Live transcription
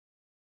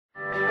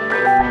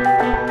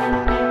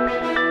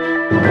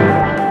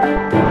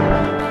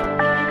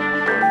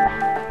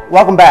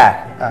welcome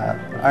back.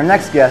 Our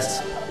next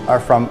guests are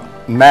from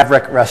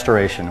Maverick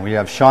Restoration. We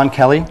have Shawn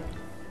Kelly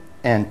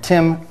and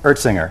Tim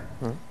Ertzinger.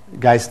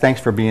 Guys, thanks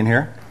for being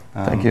here.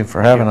 Thank you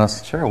for having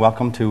us. Sure.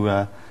 Welcome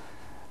to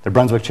the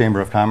Brunswick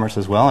Chamber of Commerce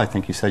as well. I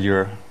think you said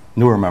you're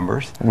newer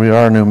members. We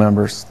are new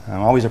members. I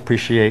always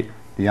appreciate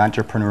the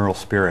entrepreneurial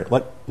spirit.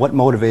 What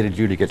motivated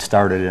you to get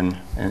started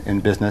in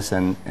business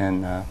and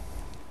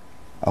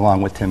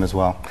along with Tim as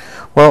well?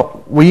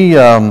 Well, we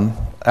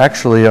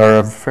actually are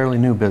a fairly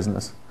new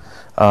business.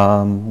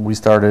 We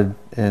started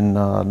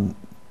in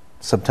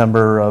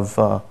September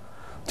of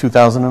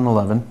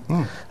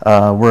 2011.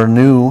 We're a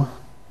new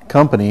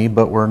company,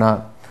 but we're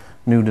not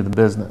new to the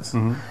business.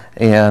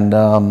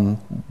 And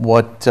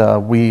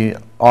what we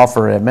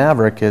offer at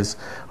Maverick is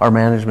our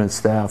management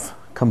staff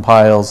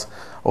compiles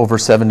over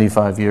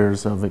 75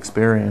 years of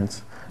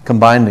experience,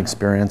 combined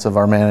experience of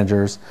our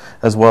managers,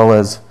 as well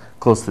as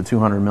close to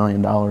 $200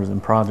 million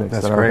in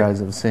projects that our guys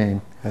have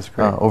seen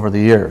over the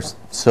years.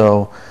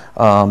 So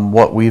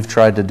what we've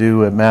tried to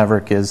do at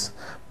Maverick is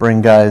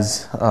bring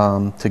guys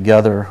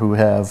together who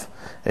have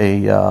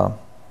a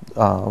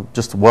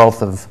just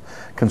wealth of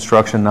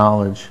construction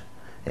knowledge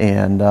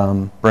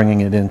and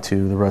bringing it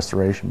into the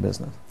restoration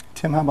business.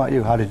 Tim, how about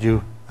you? How did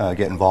you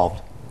get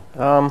involved?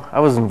 I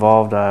was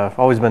involved. I've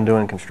always been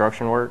doing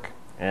construction work,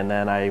 and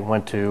then I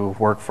went to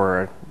work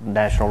for a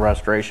national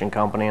restoration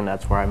company, and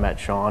that's where I met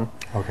Shawn.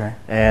 Okay.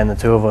 And the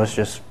two of us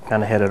just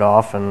kind of hit it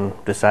off and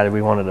decided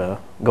we wanted to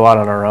go out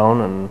on our own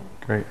and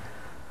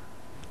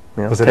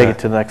take it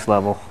to the next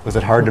level. Was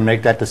it hard to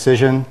make that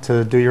decision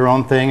to do your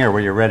own thing, or were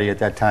you ready at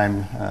that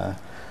time?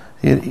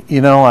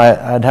 You know,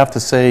 I'd have to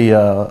say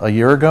a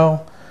year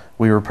ago,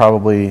 we were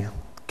probably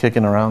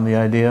kicking around the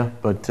idea,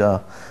 but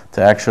to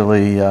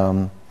actually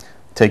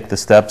take the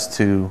steps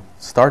to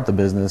start the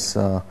business,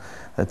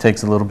 it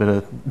takes a little bit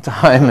of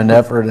time and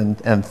effort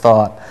and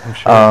thought. I'm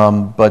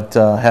sure. But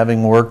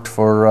having worked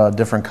for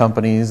different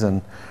companies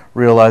and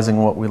realizing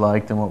what we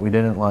liked and what we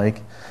didn't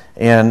like,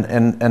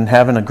 and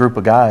having a group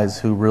of guys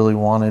who really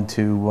wanted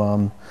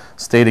to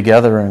stay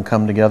together and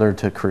come together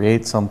to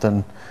create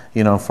something,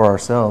 you know, for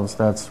ourselves,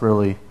 that's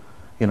really,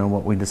 you know,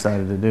 what we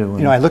decided to do.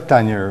 You know, I looked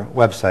on your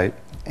website,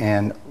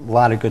 and a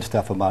lot of good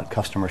stuff about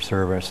customer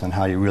service and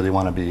how you really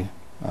want to be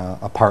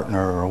a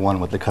partner or one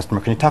with the customer.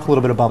 Can you talk a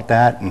little bit about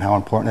that and how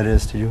important it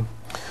is to you?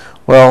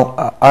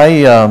 Well,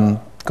 I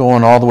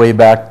going all the way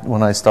back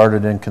when I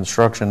started in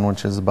construction,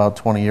 which is about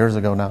 20 years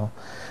ago now,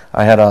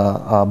 I had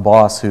a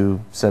boss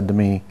who said to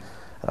me,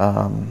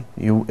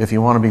 if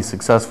you want to be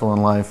successful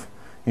in life,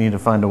 you need to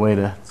find a way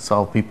to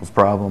solve people's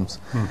problems.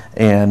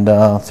 And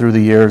through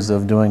the years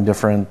of doing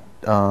different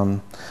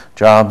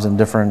jobs in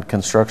different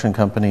construction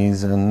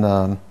companies,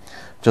 and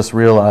just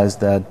realized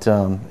that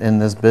in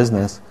this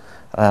business,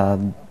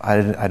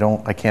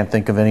 I can't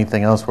think of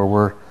anything else where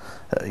we're,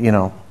 you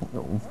know,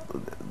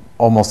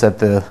 almost at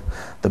the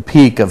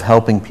peak of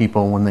helping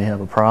people when they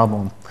have a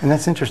problem. And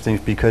that's interesting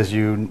because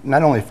you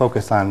not only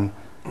focus on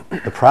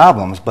the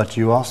problems, but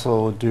you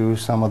also do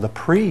some of the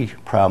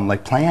pre-problem,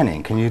 like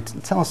planning. Can you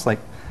tell us, like,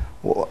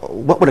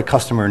 what would a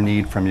customer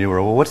need from you,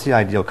 or what's the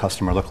ideal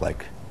customer look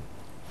like?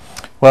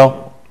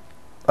 Well,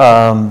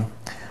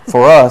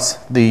 for us,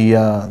 the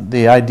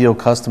ideal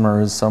customer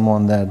is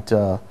someone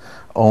that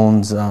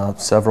owns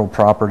several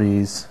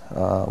properties.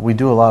 We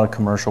do a lot of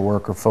commercial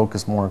work, or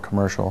focus more on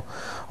commercial.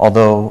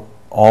 Although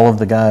all of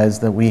the guys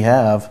that we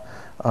have,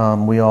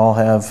 we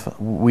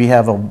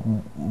have a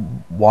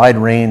wide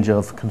range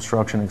of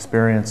construction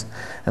experience,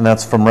 and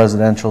that's from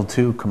residential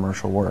to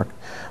commercial work.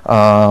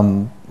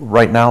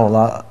 Right now, a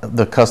lot of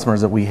the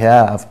customers that we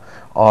have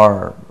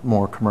are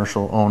more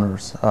commercial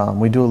owners.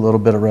 We do a little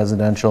bit of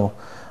residential,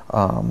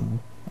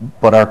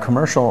 but our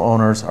commercial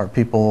owners are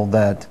people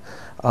that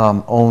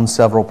own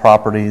several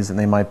properties, and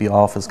they might be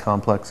office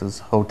complexes,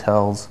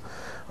 hotels,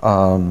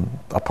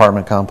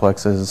 apartment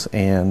complexes,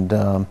 and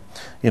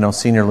you know,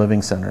 senior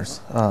living centers,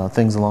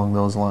 things along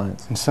those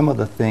lines. And some of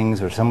the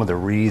things, or some of the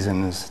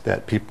reasons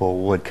that people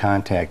would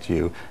contact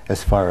you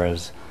as far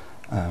as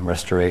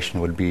restoration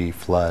would be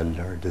flood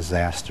or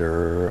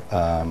disaster,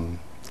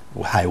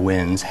 high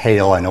winds,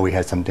 hail. I know we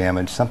had some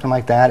damage, something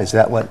like that. Is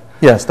that what?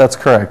 Yes, that's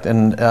correct.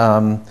 And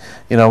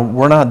you know,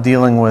 we're not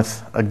dealing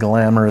with a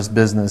glamorous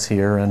business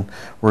here, and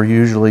we're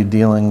usually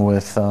dealing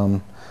with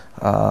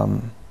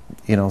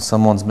you know,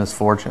 someone's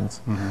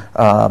misfortunes.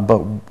 But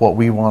what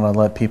we want to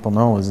let people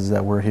know is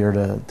that we're here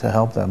to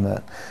help them.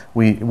 That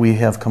we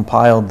have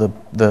compiled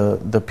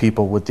the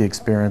people with the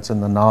experience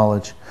and the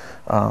knowledge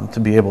to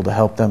be able to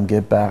help them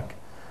get back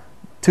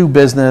to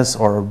business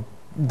or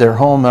their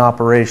home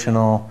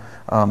operational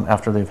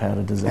after they've had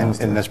a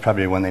disaster. And that's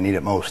probably when they need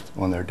it most,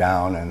 when they're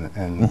down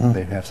and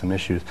they have some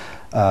issues.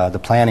 The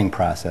planning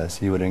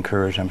process, you would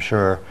encourage, I'm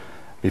sure,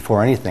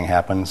 before anything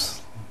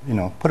happens, you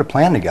know, put a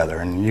plan together,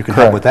 and you can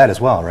help with that as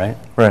well, right?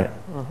 Right.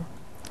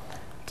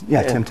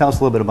 Yeah, Tim, tell us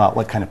a little bit about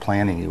what kind of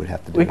planning you would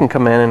have to do. We can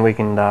come in and we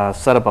can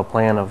set up a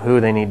plan of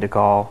who they need to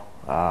call,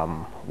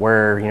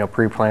 where, you know,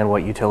 pre-plan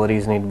what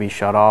utilities need to be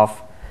shut off,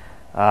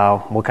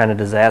 what kind of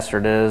disaster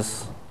it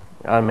is,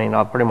 I mean,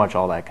 pretty much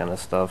all that kind of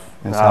stuff.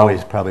 It's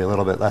always probably a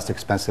little bit less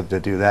expensive to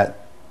do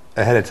that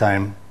ahead of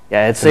time.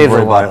 Yeah, it than saves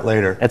worry a lot. about it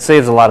later. It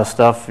saves a lot of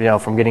stuff, you know,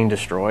 from getting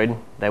destroyed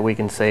that we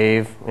can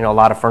save. You know, a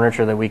lot of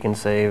furniture that we can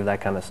save, that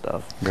kind of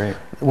stuff. Great.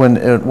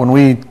 When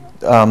we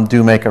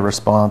do make a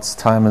response,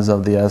 time is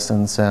of the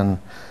essence, and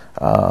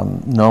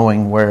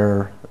knowing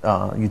where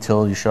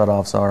utility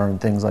shutoffs are and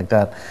things like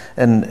that.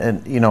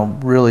 And you know,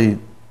 really,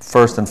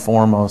 first and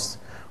foremost,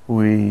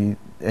 we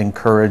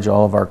encourage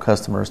all of our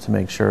customers to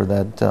make sure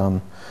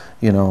that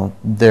you know,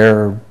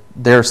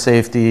 their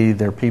safety,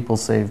 their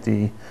people's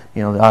safety,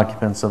 you know, the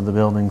occupants of the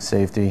building's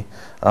safety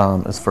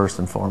is first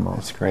and foremost.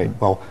 That's great.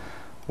 Well,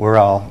 we're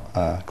all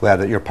glad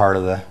that you're part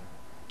of the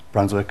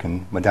Brunswick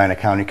and Medina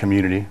County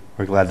community.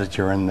 We're glad that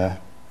you're in the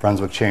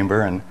Brunswick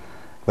Chamber, and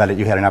glad that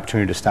you had an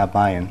opportunity to stop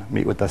by and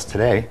meet with us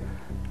today.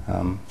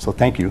 So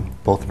thank you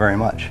both very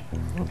much,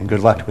 and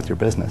good luck with your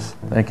business.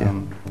 Thank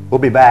you. We'll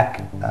be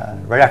back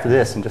right after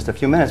this in just a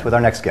few minutes with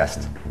our next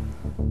guest.